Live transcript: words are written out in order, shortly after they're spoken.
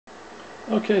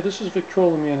Okay, this is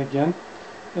Victrola again,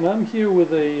 and I'm here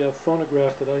with a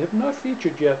phonograph that I have not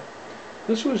featured yet.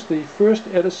 This was the first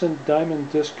Edison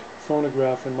Diamond Disc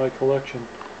phonograph in my collection,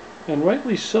 and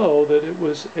rightly so that it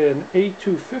was an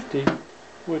A-250,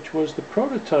 which was the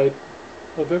prototype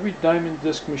of every diamond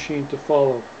disc machine to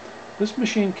follow. This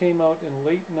machine came out in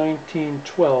late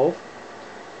 1912,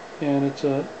 and it's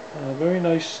a very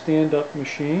nice stand-up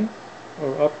machine,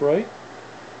 or upright,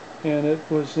 and it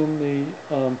was in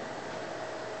the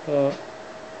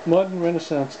modern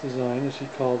Renaissance design, as he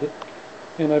called it.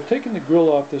 And I've taken the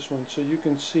grill off this one so you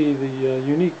can see the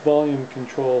unique volume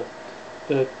control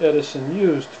that Edison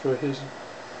used for his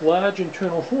large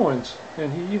internal horns.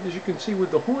 And he, as you can see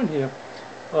with the horn here,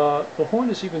 the horn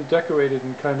is even decorated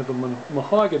in kind of a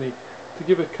mahogany to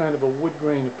give it kind of a wood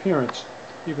grain appearance,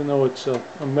 even though it's a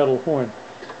metal horn.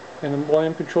 And the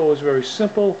volume control is very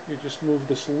simple. You just move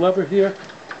this lever here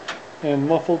and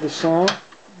muffle the sound,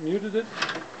 muted it,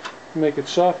 to make it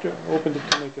softer, opened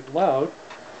it to make it loud.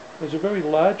 There's a very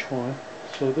large horn,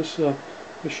 so this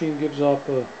machine gives off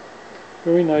a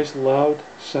very nice loud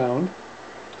sound.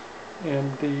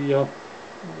 And the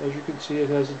as you can see, it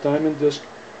has a diamond disc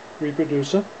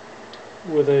reproducer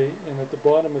with and at the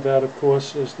bottom of that, of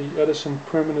course, is the Edison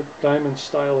permanent diamond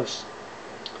stylus.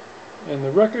 And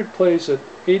the record plays at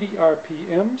 80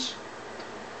 RPMs,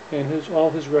 and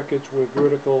all his records were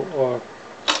vertical or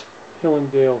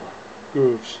Hillandale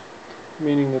grooves,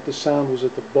 meaning that the sound was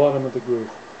at the bottom of the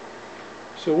groove.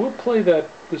 So we'll play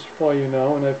this for you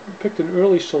now, and I've picked an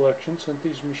early selection since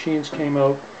these machines came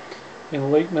out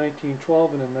in late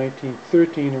 1912 and in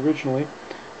 1913 originally.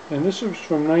 And this was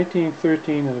from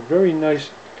 1913 and a very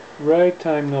nice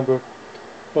ragtime number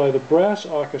by the brass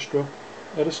orchestra,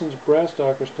 Edison's brass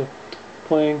orchestra,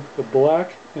 playing the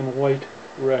Black and White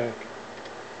Rag.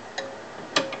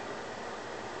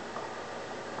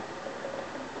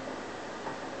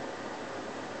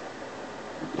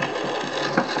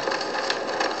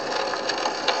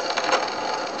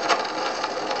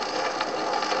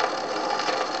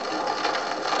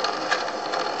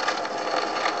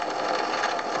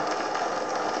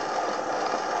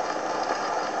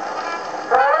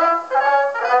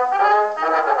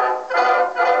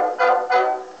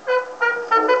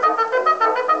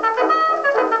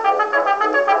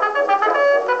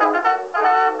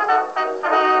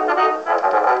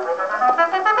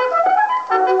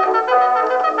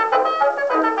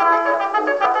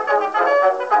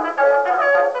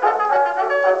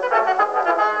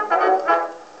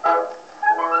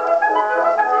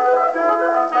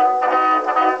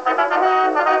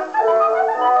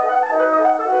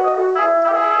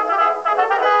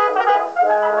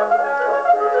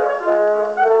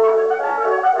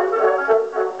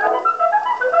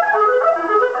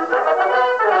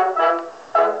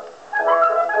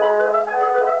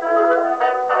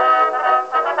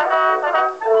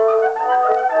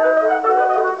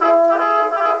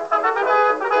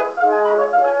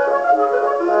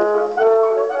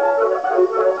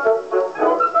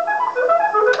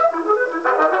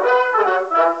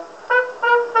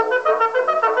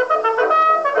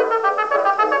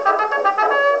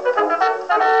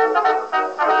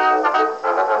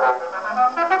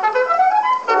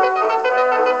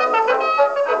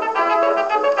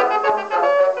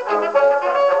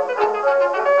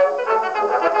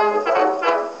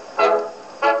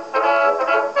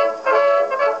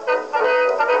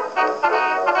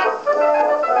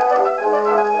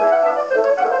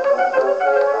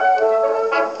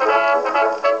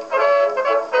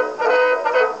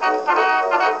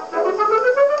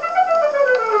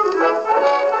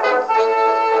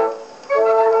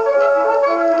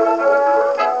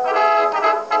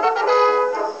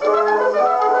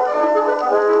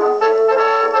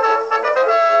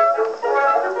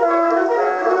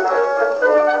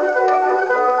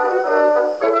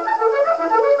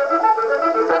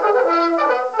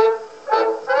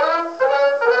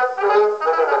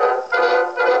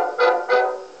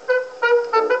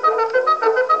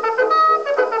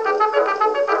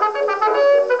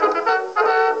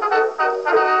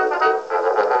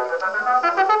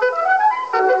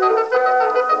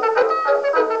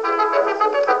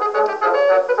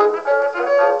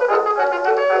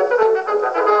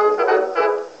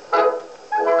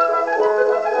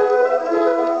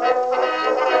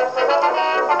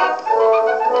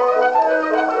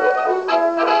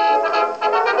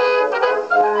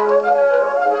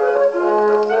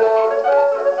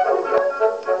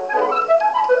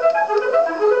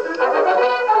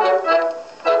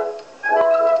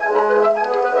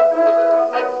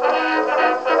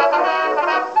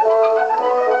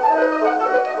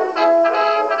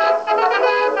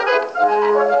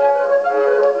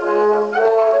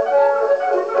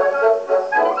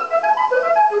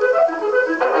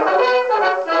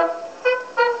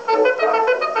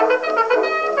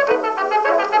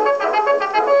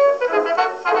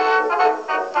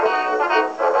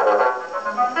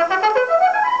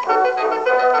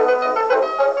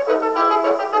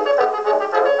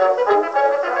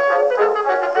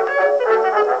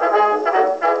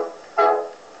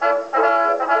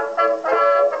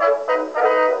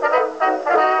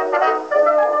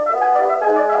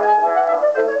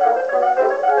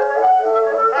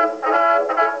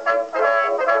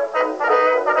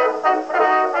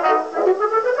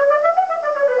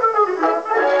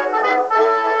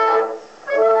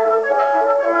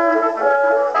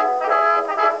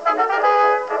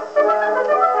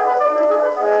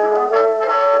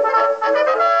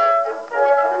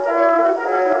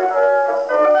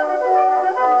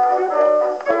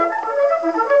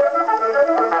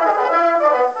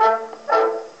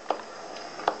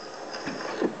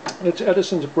 It's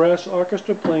Edison's brass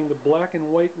orchestra playing the black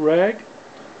and white rag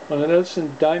on an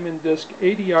Edison Diamond Disc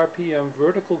 80 RPM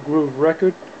vertical groove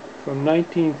record from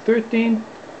 1913,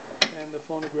 and the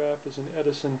phonograph is an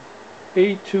Edison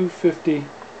A-250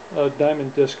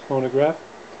 Diamond Disc phonograph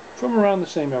from around the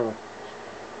same era.